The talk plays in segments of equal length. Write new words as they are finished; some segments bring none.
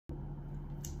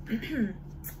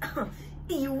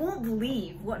You won't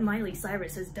believe what Miley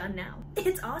Cyrus has done now.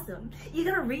 It's awesome. You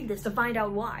gotta read this to find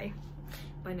out why.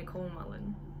 By Nicole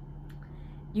Mullen.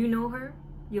 You know her,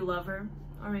 you love her,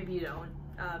 or maybe you don't.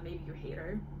 Maybe you hate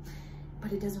her,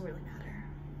 but it doesn't really matter.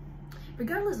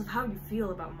 Regardless of how you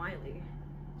feel about Miley,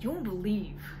 you won't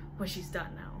believe what she's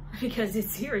done now, because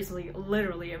it's seriously,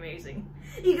 literally amazing.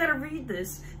 You gotta read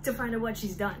this to find out what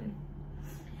she's done.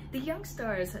 The young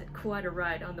star has had quite a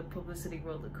ride on the publicity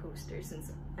roller coaster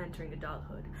since entering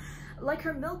adulthood. Like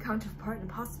her male counterpart and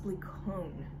possibly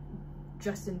clone,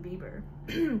 Justin Bieber.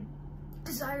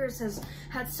 Cyrus has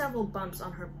had several bumps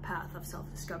on her path of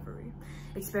self-discovery,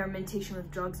 experimentation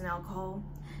with drugs and alcohol,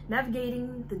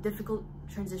 navigating the difficult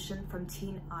transition from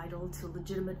teen idol to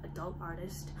legitimate adult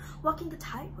artist, walking the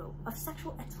tightrope of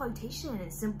sexual exploitation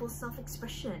and simple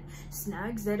self-expression,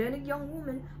 snags that any young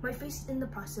woman might face in the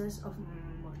process of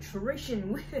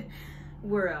maturation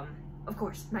were, of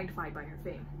course, magnified by her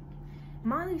fame.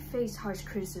 Miley faced harsh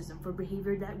criticism for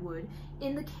behavior that would,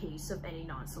 in the case of any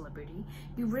non-celebrity,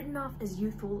 be written off as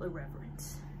youthful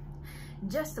irreverence.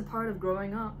 Just a part of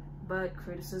growing up, but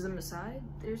criticism aside,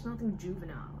 there's nothing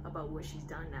juvenile about what she's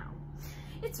done now.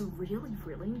 It's really,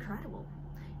 really incredible.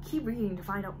 Keep reading to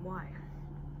find out why.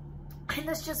 And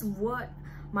that's just what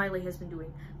Miley has been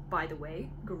doing, by the way,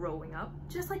 growing up,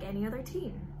 just like any other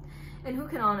teen. And who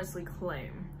can honestly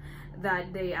claim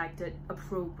that they acted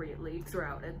appropriately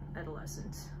throughout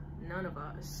adolescence? None of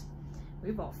us.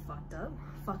 We've all fucked up.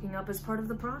 Fucking up is part of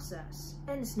the process,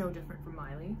 and it's no different for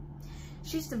Miley.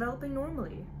 She's developing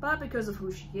normally, but because of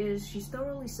who she is, she's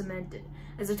thoroughly cemented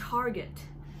as a target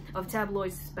of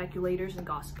tabloid speculators and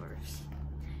gossipers.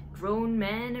 Grown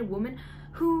men and women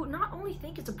who not only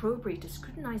think it's appropriate to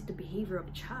scrutinize the behavior of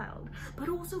a child, but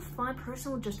also find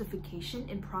personal justification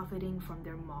in profiting from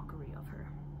their mockery of her.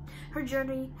 Her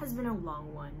journey has been a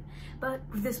long one, but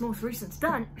with this most recent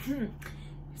stunt,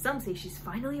 some say she's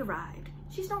finally arrived.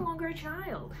 She's no longer a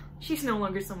child. She's no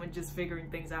longer someone just figuring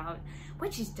things out.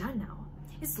 What she's done now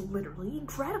is literally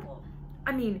incredible.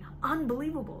 I mean,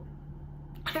 unbelievable.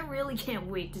 I really can't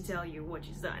wait to tell you what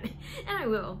she's done, and I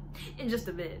will in just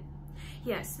a bit.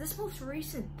 Yes, this most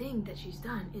recent thing that she's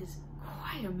done is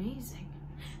quite amazing.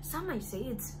 Some might say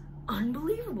it's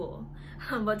unbelievable,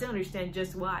 but to understand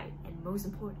just why, and most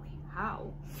importantly,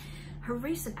 how. Her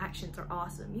recent actions are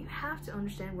awesome. You have to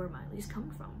understand where Miley's come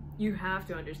from. You have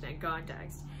to understand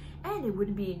context. And it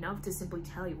wouldn't be enough to simply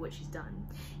tell you what she's done.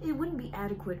 It wouldn't be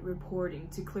adequate reporting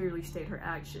to clearly state her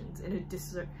actions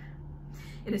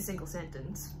in a single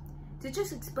sentence. To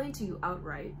just explain to you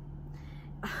outright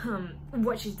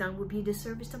what she's done would be a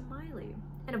disservice to Miley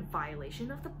and a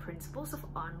violation of the principles of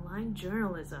online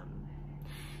journalism.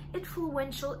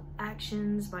 Influential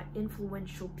actions by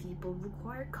influential people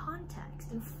require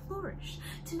context and flourish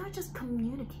to not just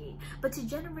communicate, but to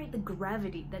generate the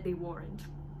gravity that they warrant.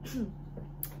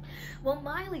 While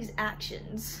Miley's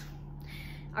actions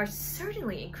are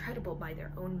certainly incredible by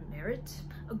their own merit,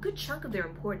 a good chunk of their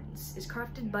importance is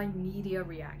crafted by media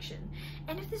reaction.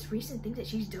 And if this recent thing that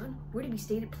she's done were to be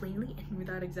stated plainly and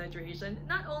without exaggeration,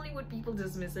 not only would people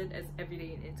dismiss it as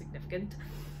everyday and insignificant,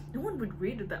 no one would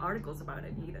read the articles about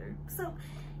it either. So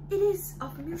it is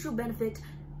of mutual benefit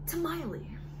to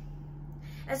Miley,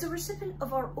 as a recipient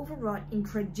of our overwrought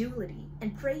incredulity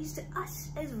and praise to us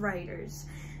as writers,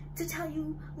 to tell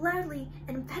you loudly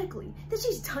and emphatically that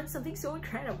she's done something so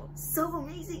incredible, so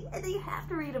amazing, and they have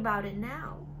to read about it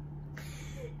now.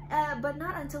 But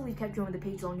not until we've kept going the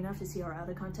page long enough to see our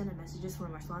other content and messages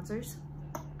from our sponsors.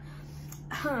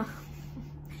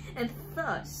 And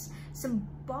thus,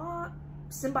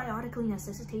 symbiotically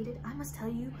necessitated, I must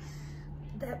tell you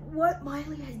that what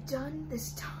Miley has done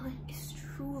this time is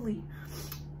truly,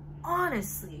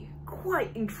 honestly,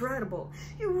 quite incredible.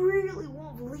 You really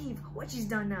won't believe what she's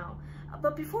done now.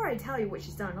 But before I tell you what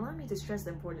she's done, allow me to stress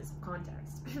the importance of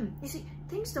context. You see,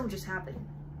 things don't just happen.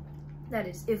 That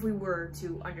is, if we were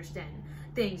to understand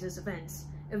things as events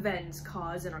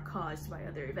cause and are caused by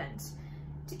other events,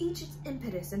 to each its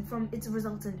impetus and from its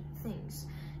resultant things.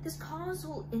 This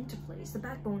causal interplay is the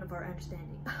backbone of our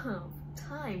understanding of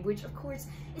time, which of course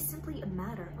is simply a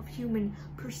matter of human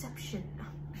perception.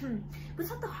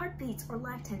 Without the heartbeats or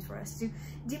lifetimes for us to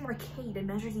demarcate and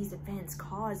measure these events,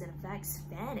 cause and effects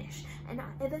vanish, and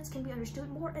events can be understood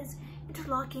more as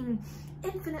interlocking,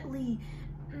 infinitely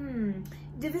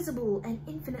divisible and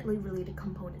infinitely related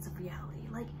components of reality,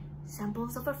 like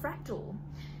samples of a fractal.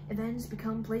 Events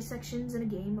become play sections in a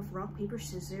game of rock, paper,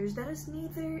 scissors that has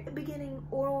neither a beginning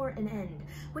or an end.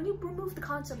 When you remove the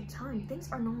concept of time,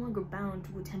 things are no longer bound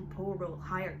to a temporal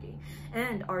hierarchy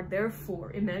and are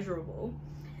therefore immeasurable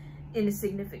in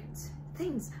significance.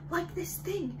 things like this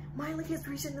thing Miley has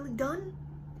recently done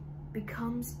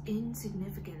becomes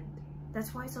insignificant.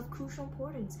 That's why it's of crucial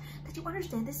importance that you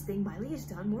understand this thing Miley has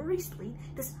done more recently,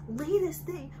 this latest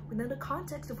thing, within the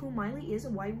context of who Miley is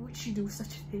and why would she do such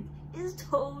a thing, is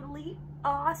totally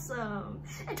awesome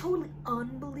and totally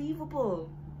unbelievable.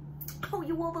 Oh,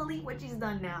 you won't believe what she's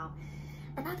done now.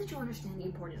 And now that you understand the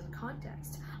importance of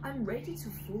context, I'm ready to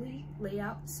fully lay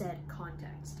out said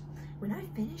context. When I've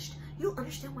finished, you'll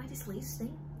understand why this latest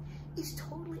thing is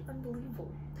totally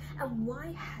unbelievable and why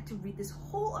I had to read this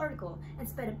whole article and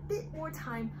spend a bit more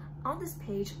time on this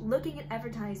page looking at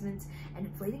advertisements and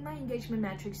inflating my engagement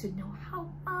metrics to know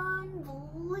how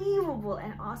unbelievable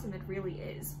and awesome it really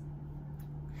is.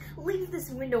 Leave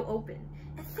this window open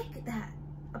and think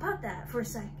about that for a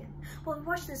second while we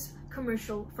watch this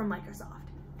commercial from Microsoft.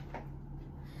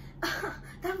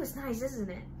 That was nice, isn't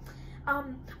it?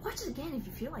 Watch it again if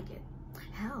you feel like it.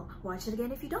 Hell, watch it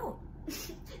again if you don't.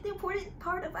 The important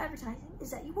part of advertising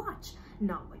is that you watch,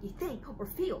 not what you think or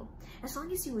feel. As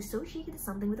long as you associate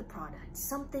something with a product,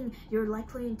 something you're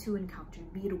likely to encounter,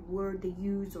 be it a word they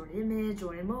use or an image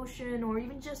or an emotion or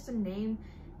even just a name,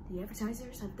 the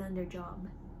advertisers have done their job.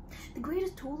 The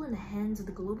greatest tool in the hands of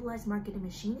the globalized marketing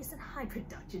machine isn't high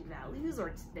production values or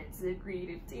expensive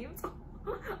creative teams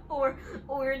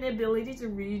or an ability to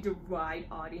reach a wide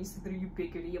audience through the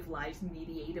ubiquity of lives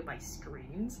mediated by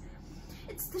screens.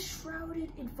 It's the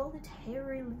shrouded,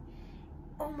 involuntarily,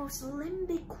 almost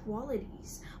limbic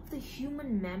qualities of the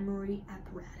human memory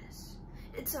apparatus.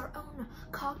 It's our own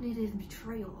cognitive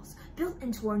betrayals built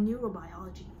into our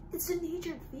neurobiology. It's the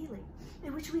knee-jerk feeling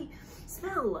in which we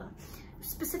smell a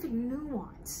specific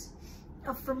nuance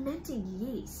of fermented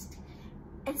yeast,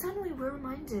 and suddenly we're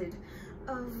reminded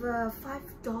of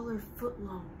 $5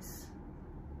 footlongs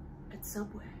at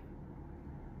Subway.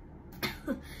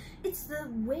 It's the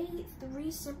way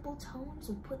 3 simple tones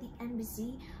will put the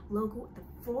NBC logo at the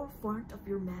forefront of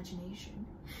your imagination.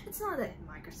 It's not that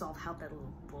Microsoft helped that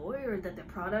little boy or that the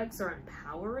products are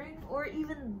empowering or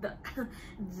even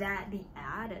that the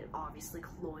ad, obviously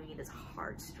cloying at his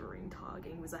heart-stirring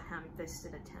talking, was a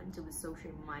ham-fisted attempt to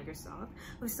associate Microsoft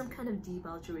with some kind of deep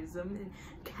altruism and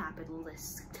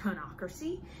capitalist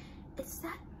technocracy. It's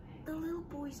that the little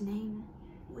boy's name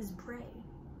was Bray.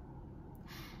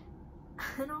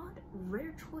 An odd,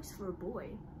 rare choice for a boy,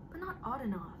 but not odd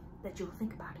enough that you'll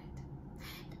think about it.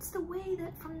 It's the way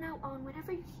that from now on,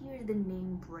 whenever you hear the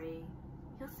name Bray,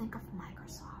 you'll think of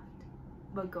Microsoft.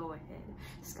 But go ahead,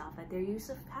 scoff at their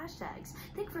use of hashtags.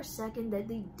 Think for a second that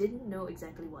they didn't know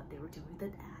exactly what they were doing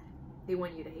with that ad. They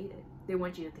want you to hate it. They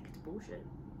want you to think it's bullshit.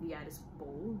 The ad is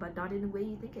bold, but not in the way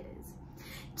you think it is.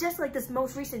 Just like this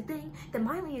most recent thing that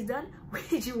Miley has done,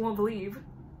 which you won't believe.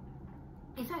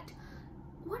 In fact,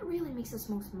 what really makes this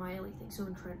most Miley thing so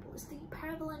incredible is the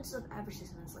prevalence of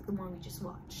advertisements like the one we just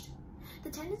watched.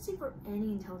 The tendency for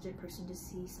any intelligent person to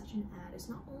see such an ad is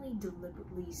not only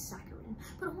deliberately saccharine,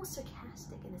 but almost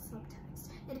sarcastic in its subtext,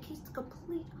 indicates the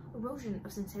complete erosion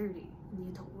of sincerity in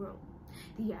the adult world.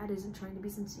 The ad isn't trying to be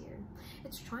sincere.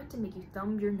 It's trying to make you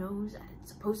thumb your nose at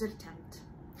its supposed attempt.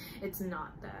 It's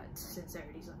not that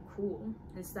sincerity's uncool,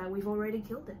 it's that we've already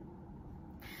killed it.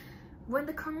 When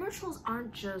the commercials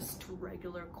aren't just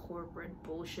regular corporate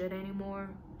bullshit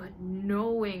anymore, but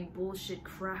knowing bullshit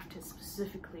crafted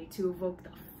specifically to evoke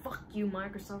the "fuck you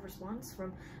Microsoft" response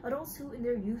from adults who in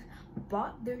their youth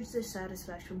bought their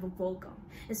dissatisfaction with Volcom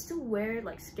and still wear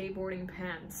like skateboarding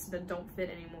pants that don't fit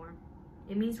anymore.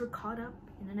 It means we're caught up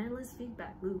in an endless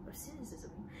feedback loop of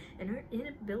cynicism, and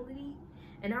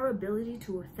our ability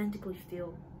to authentically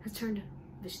feel has turned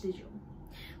vestigial.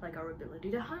 Like our ability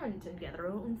to hunt and gather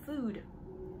our own food.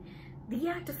 The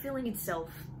act of feeling itself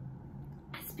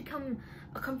has become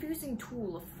a confusing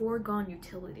tool of foregone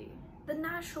utility. The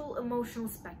natural emotional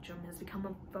spectrum has become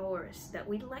a forest that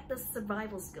we lack the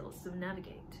survival skills to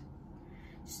navigate.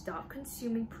 Stop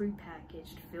consuming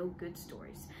prepackaged feel-good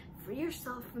stories. Free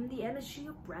yourself from the energy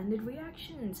of branded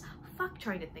reactions. Fuck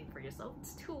trying to think for yourself,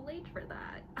 it's too late for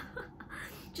that.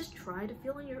 Just try to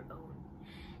feel on your own,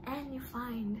 and you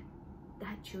find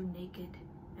that you're naked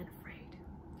and afraid.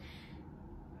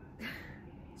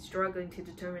 Struggling to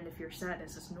determine if your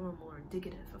sadness is normal or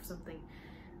indicative of something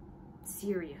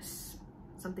serious,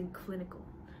 something clinical.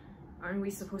 Aren't we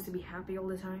supposed to be happy all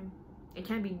the time? It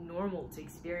can't be normal to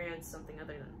experience something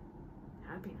other than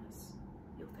happiness,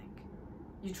 you'll think.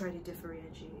 You try to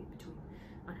differentiate between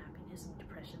unhappiness and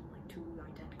depression like 2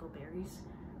 identical berries.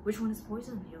 Which one is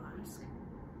poison, you'll ask?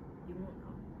 You won't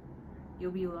know. You'll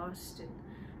be lost in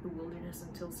the wilderness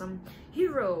until some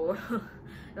hero,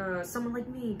 someone like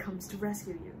me, comes to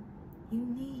rescue you. You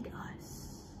need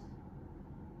us.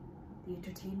 The the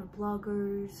entertainment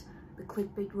bloggers, the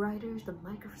clickbait writers, the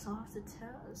Microsofts that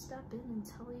step in and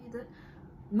tell you that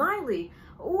Miley,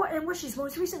 and what she's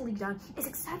most recently done is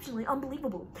exceptionally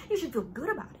unbelievable. You should feel good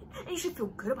about it, and you should feel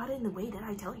good about it in the way that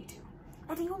I tell you to.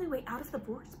 And the only way out of the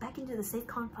vortex, back into the safe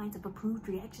confines of approved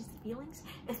reactions and feelings,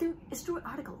 is through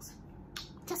articles.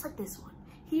 Just like this one,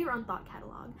 here on Thought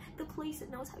Catalog, the place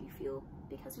that knows how you feel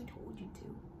because we told you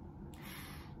to.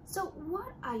 So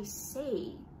what I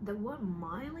say that what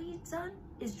Miley's done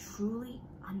is truly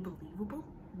unbelievable,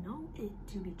 know it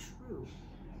to be true.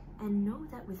 And know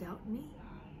that without me,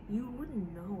 you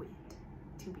wouldn't know it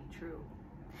to be true.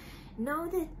 Know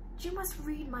that you must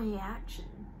read my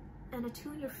action and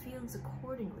attune your feelings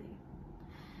accordingly.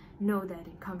 Know that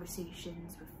in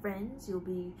conversations with friends, you'll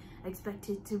be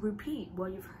expected to repeat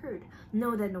what you've heard.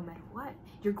 Know that no matter what,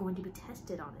 you're going to be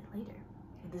tested on it later.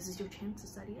 And this is your chance to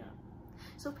study up.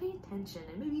 So pay attention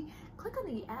and maybe click on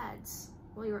the ads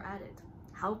while you're at it.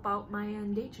 How about my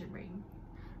engagement ring?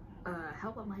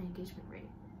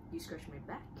 You scratch my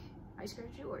back, I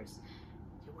scratch yours.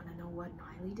 You want to know what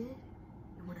Miley did?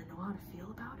 You want to know how to feel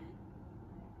about it?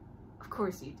 Of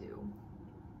course you do.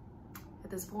 At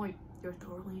this point, you're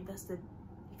thoroughly invested.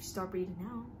 If you start reading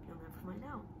now, you'll never find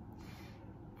out.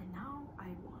 And now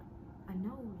I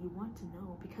know you want to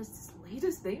know because this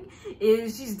latest thing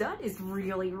she's done is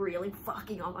really, really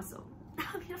fucking awesome.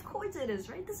 I mean, of course it is,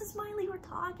 right? This is Miley we're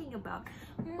talking about.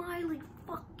 Miley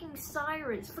fucking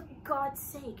Cyrus, for God's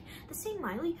sake. The same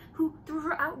Miley who, through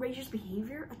her outrageous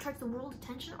behavior, attracts the world's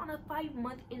attention on a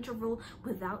 5-month interval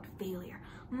without failure.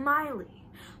 Miley,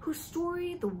 whose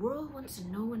story the world wants to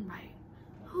know and write.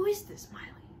 Who is this Miley?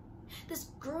 This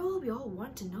girl we all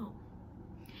want to know.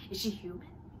 Is she human?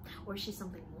 Or is she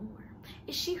something more?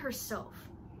 Is she herself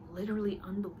literally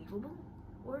unbelievable?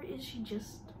 Or is she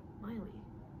just Miley?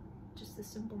 Just a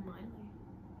simple Miley.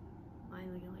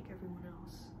 Miley like everyone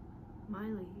else.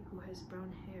 Miley who has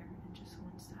brown hair and just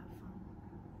wants to have fun.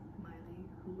 Miley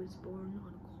who was born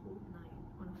on a cold night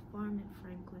on a farm in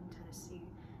Franklin, Tennessee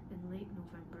in late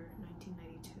November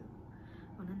 1992.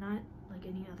 On a night like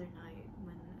any other night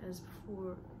when, as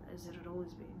before as it had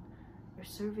always been, your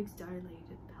cervix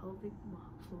dilated, pelvic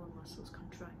floor muscles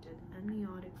contracted,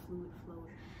 amniotic fluid flowed,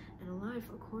 and a life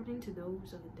according to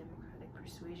those of the democratic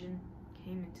persuasion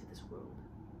came into this world.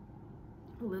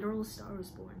 A literal star was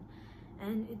born,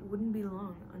 and it wouldn't be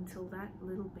long until that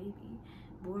little baby,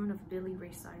 born of Billy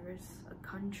Ray Cyrus, a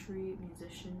country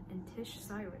musician, and Tish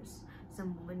Cyrus,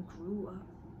 some woman, grew up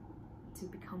to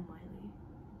become Miley,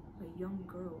 a young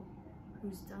girl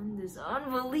who's done this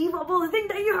unbelievable thing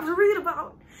that you have to read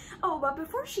about. Oh, but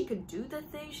before she could do the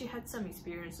thing, she had some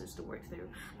experiences to work through.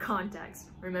 Context,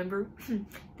 remember?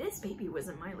 This baby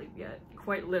wasn't Miley yet,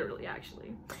 quite literally,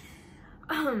 actually.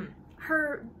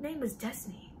 Her name was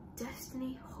Destiny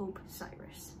Hope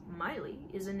Cyrus. Miley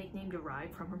is a nickname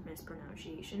derived from her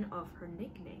mispronunciation of her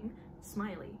nickname,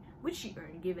 Smiley, which she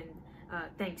earned given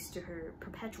thanks to her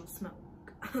perpetual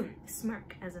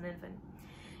smirk as an infant.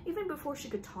 Even before she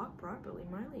could talk properly,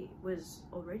 Miley was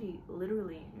already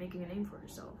literally making a name for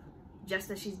herself, just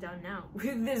as she's done now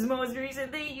with this most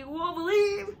recent thing you won't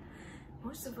believe.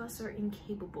 Most of us are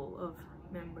incapable of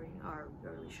remembering our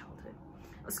early childhood.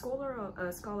 A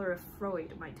scholar of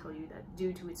Freud might tell you that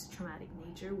due to its traumatic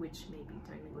nature, which may be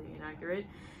technically inaccurate,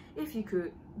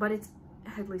 but it's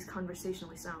at least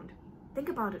conversationally sound. Think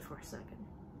about it for a second.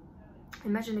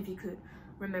 Imagine if you could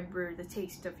remember the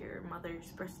taste of your mother's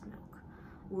breast milk,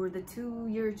 or the 2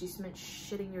 years you spent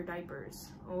shitting your diapers,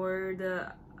 or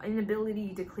the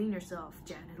inability to clean yourself,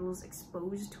 genitals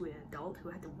exposed to an adult who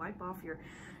had to wipe off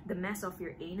the mess off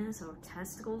your anus or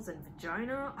testicles and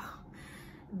vagina.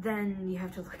 Then you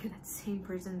have to look at that same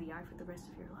person in the eye for the rest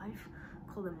of your life,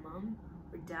 call them mom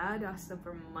or dad, ask them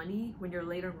for money when you're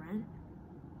late on rent.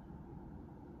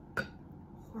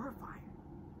 Horrifying.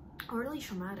 Early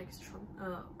childhood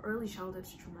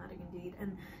is traumatic indeed,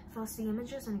 and thus the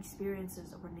images and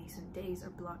experiences of our nascent days are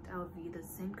blocked out via the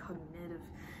same cognitive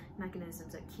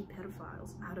mechanisms that keep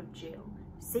pedophiles out of jail,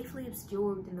 safely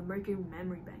obscured in the murky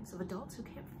memory banks of adults who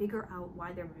can't figure out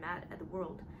why they're mad at the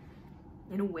world.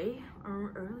 In a way,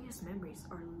 our earliest memories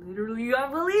are literally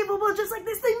unbelievable, just like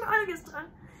this thing Miley has done.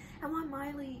 And while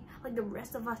Miley, like the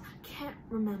rest of us, can't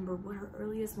remember what her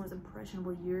earliest, most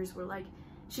impressionable years were like,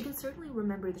 she can certainly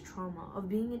remember the trauma of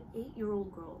being an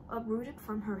 8-year-old girl uprooted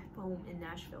from her home in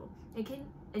Nashville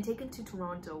and taken to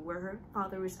Toronto, where her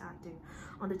father was acting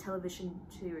on the television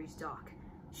series Doc.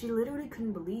 She literally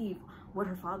couldn't believe what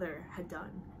her father had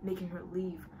done, making her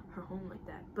leave her home like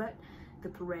that. But the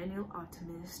perennial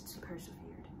optimist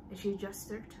persevered, and she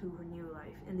adjusted to her new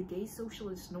life in the gay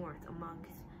socialist north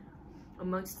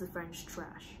amongst the French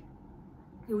trash.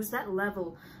 It was that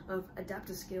level of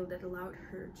adaptive skill that allowed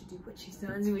her to do what she's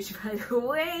done, which, by the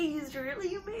way, is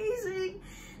really amazing.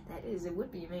 That is, it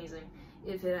would be amazing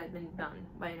if it had been done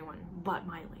by anyone but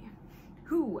Miley,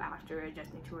 who, after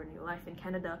adjusting to her new life in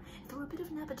Canada, through a bit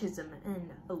of nepotism and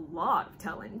a lot of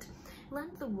talent,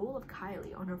 landed the role of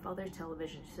Kylie on her father's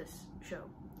television show.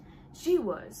 She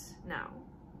was, now,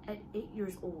 at 8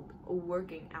 years old, a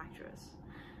working actress.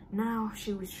 Now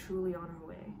she was truly on her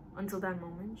way. Until that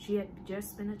moment, she had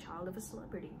just been a child of a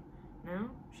celebrity. Now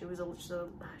she was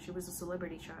a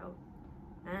celebrity child,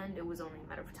 and it was only a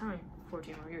matter of time,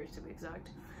 14 more years to be exact,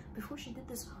 before she did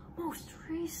this most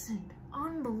recent,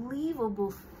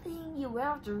 unbelievable thing. You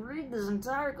have to read this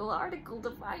entire article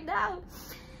to find out.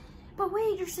 But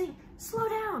wait, you're saying, slow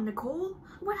down, Nicole.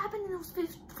 What happened in those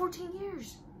 14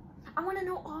 years? I want to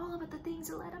know all about the things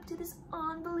that led up to this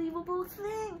unbelievable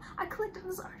thing. I clicked on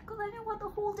this article. I didn't want the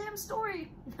whole damn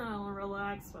story. No,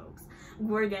 relax, folks.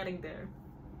 We're getting there.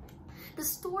 The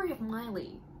story of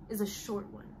Miley is a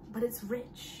short one, but it's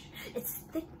rich. It's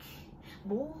thick,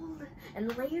 bold,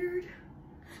 and layered,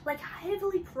 like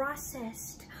heavily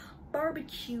processed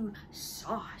barbecue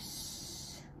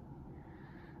sauce.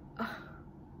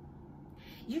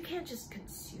 You can't just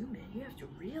consume it. You have to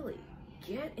really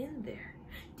get in there.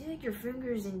 Dig your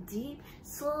fingers in deep,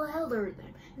 slather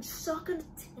them, and suck on the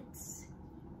tips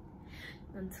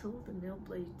until the nail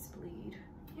blades bleed.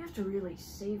 You have to really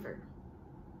savor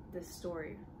this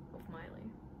story of Miley.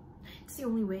 It's the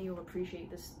only way you'll appreciate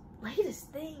this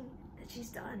latest thing that she's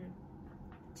done.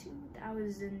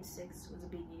 2006 was a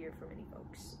big year for many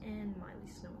folks, and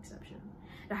Miley's no exception.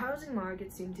 The housing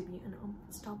market seemed to be an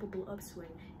unstoppable upswing.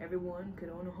 Everyone could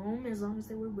own a home as long as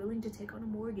they were willing to take on a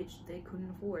mortgage they couldn't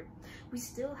afford. We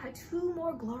still had 2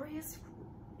 more glorious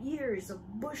years of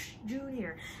Bush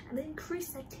Jr. and the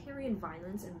increased sectarian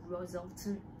violence and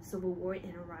resultant civil war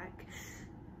in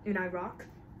Iraq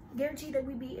guaranteed that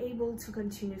we'd be able to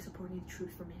continue supporting the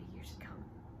truth for many years to come.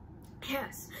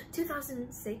 Yes,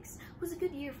 2006 was a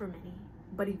good year for many,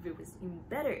 but it was even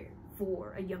better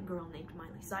for a young girl named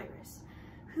Miley Cyrus,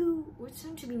 who would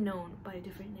soon to be known by a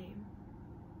different name,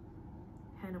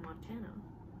 Hannah Montana.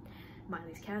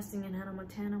 Miley's casting in Hannah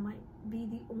Montana might be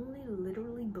the only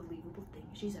literally believable thing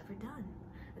she's ever done.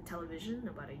 A television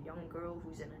about a young girl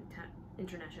who's an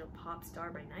international pop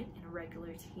star by night and a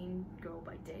regular teen girl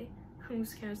by day.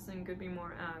 Whose casting could be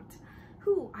more apt?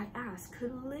 Who, I ask,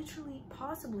 could literally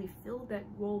possibly fill that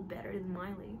role better than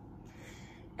Miley?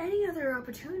 Any other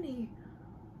opportunity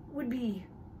would be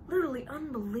literally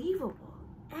unbelievable,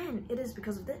 and it is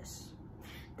because of this.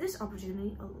 This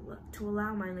opportunity to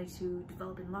allow Miley to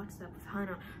develop in lockstep with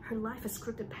Hannah, her life a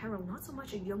scripted parallel, not so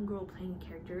much a young girl playing a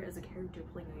character as a character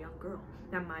playing a young girl.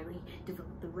 That Miley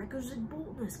developed the requisite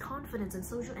boldness, confidence, and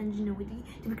social ingenuity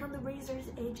to become the razor's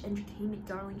edge entertainment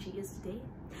darling she is today.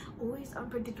 Always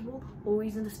unpredictable,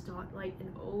 always in the spotlight,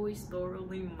 and always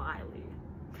thoroughly Miley.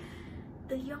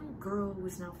 The young girl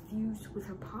was now fused with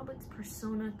her public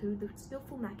persona through the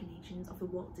skillful machinations of the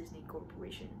Walt Disney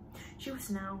Corporation. She was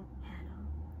now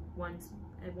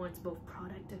at once both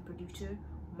product and producer,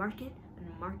 market and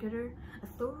marketer, a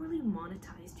thoroughly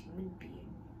monetized human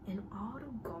being, an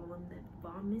auto golem that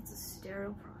vomits a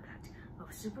sterile product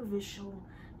of superficial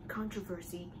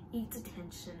controversy, eats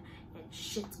attention, and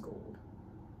shits gold.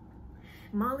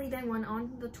 Miley then went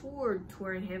on the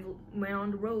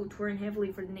road, touring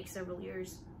heavily for the next several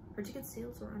years. Her ticket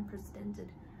sales were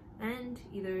unprecedented, and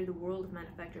either the world of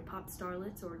manufactured pop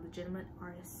starlets or legitimate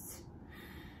artists.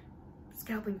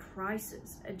 Scalping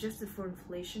prices, adjusted for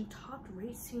inflation, topped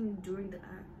rates seen during the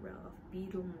era of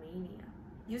Beatlemania,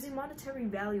 using monetary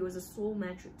value as a sole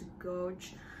metric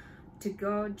to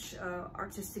gauge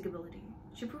artistic ability.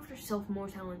 She proved herself more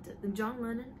talented than John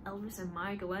Lennon, Elvis, and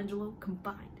Michelangelo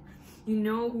combined. You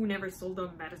know who never sold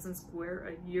out Madison Square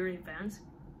a year in advance?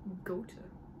 Goethe.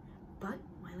 But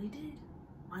Miley did.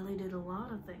 Miley did a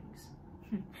lot of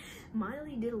things.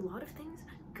 Miley did a lot of things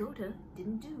Goethe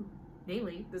didn't do.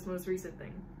 Namely, this most recent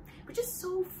thing, which is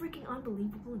so freaking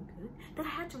unbelievable and good that I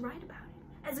had to write about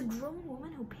it. As a grown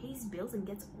woman who pays bills and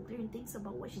gets older and thinks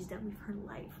about what she's done with her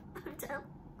life, I'm telling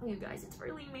you guys, it's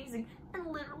really amazing and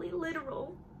literally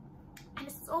literal. And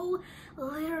it's so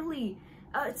literally,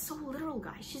 it's so literal,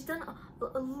 guys. She's done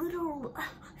a literal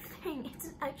thing. It's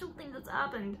an actual thing that's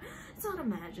happened. It's not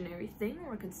an imaginary thing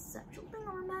or a conceptual thing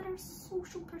or a matter of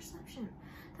social perception.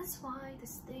 That's why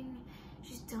this thing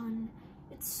she's done,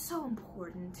 it's so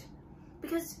important,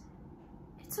 because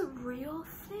it's a real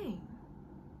thing.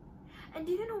 And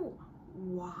do you know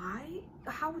why?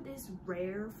 How it is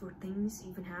rare for things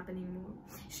even happening more?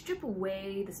 Strip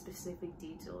away the specific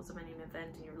details of any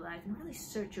event in your life and really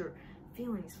search your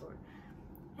feelings for it.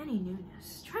 any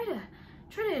newness. Try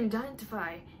to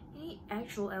identify any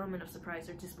actual element of surprise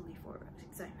or disbelief or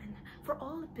excitement. For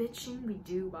all the bitching we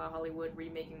do about Hollywood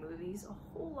remaking movies, a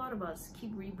whole lot of us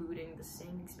keep rebooting the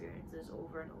same experiences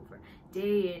over and over,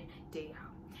 day in, day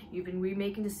out. You've been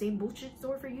remaking the same bullshit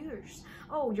story for years.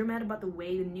 Oh, you're mad about the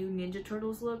way the new Ninja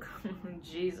Turtles look?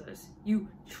 Jesus. You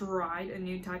tried a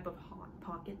new type of Hot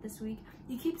Pocket this week?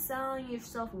 You keep selling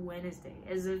yourself Wednesday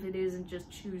as if it isn't just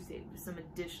Tuesday with some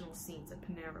additional scenes of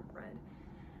Panera Bread.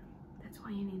 That's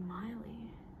why you need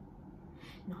Miley.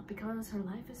 Not because her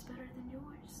life is better than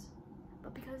yours,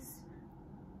 but because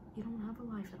you don't have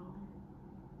a life at all.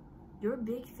 Your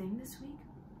big thing this week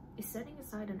is setting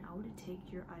aside an hour to take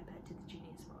your iPad to the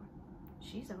Genius Bar.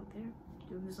 She's out there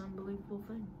doing this unbelievable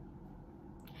thing.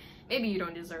 Maybe you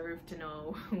don't deserve to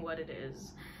know what it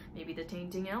is. Maybe the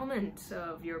tainting element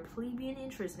of your plebeian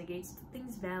interest negates the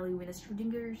thing's value in a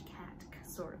Schrodinger's cat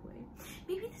sort of way.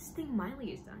 Maybe this thing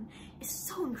Miley has done is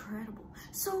so incredible,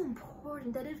 so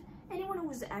important that if anyone who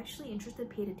was actually interested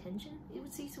paid attention, it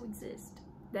would cease to exist.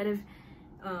 That if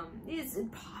is it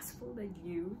possible that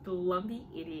you, the lumpy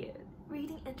idiot,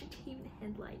 reading entertainment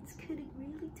headlines, could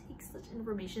really take such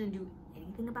information and do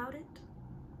anything about it?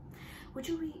 Would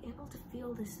you be able to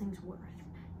feel this thing's worth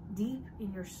deep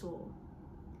in your soul,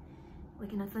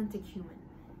 like an authentic human?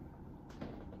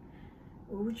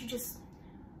 Or would you just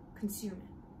consume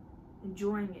it,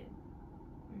 enjoying it,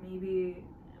 maybe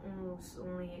almost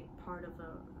only part of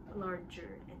a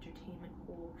larger entertainment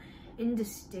whole,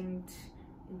 indistinct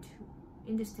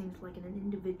like an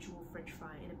individual french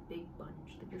fry in a big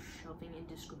bunch that you're shoving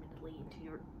indiscriminately into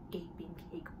your gaping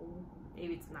cake hole?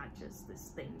 Maybe it's not just this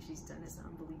thing she's done, it's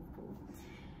unbelievable.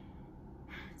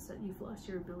 It's that you've lost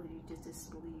your ability to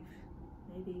disbelieve.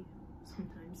 Maybe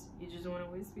sometimes you just want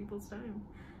to waste people's time.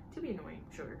 To be annoying,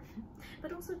 sure.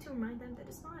 But also to remind them that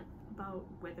it's not about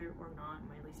whether or not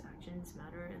Miley's actions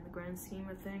matter in the grand scheme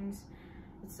of things.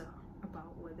 It's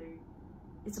about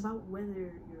whether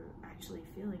you're actually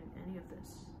feeling any of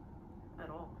this at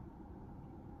all.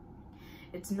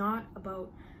 It's not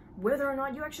about whether or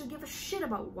not you actually give a shit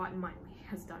about what Miley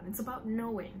has done. It's about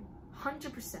knowing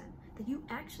 100% that you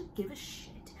actually give a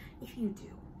shit if you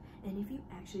do, and if you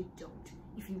actually don't,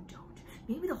 if you don't.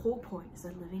 Maybe the whole point is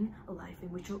that living a life in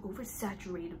which you're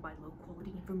oversaturated by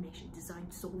low-quality information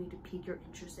designed solely to pique your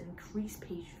interest and increase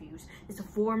page views is a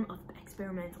form of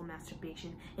experimental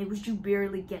masturbation in which you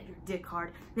barely get your dick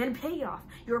hard, and then pay off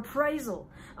your appraisal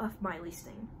of Miley's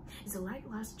thing. It's a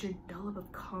lackluster dollop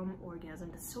of calm orgasm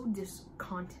that's so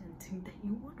discontenting that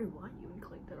you wonder why you even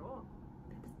clicked at all.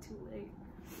 That it's too late.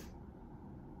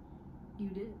 You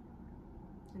did.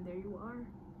 And there you are,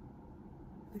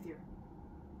 with your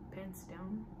pants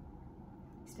down,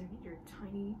 staring at your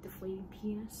tiny deflating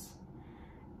penis.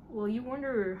 Well, you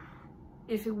wonder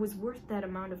if it was worth that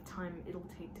amount of time it'll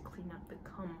take to clean up the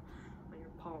cum on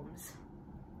your palms.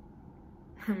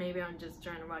 Maybe I'm just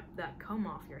trying to wipe that cum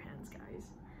off your hands, guys.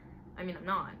 I mean, I'm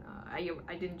not. I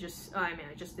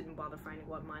just didn't bother finding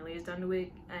what Miley has done to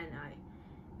it, and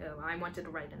I wanted to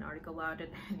write an article about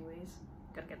it anyways.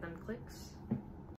 Gotta get them clicks.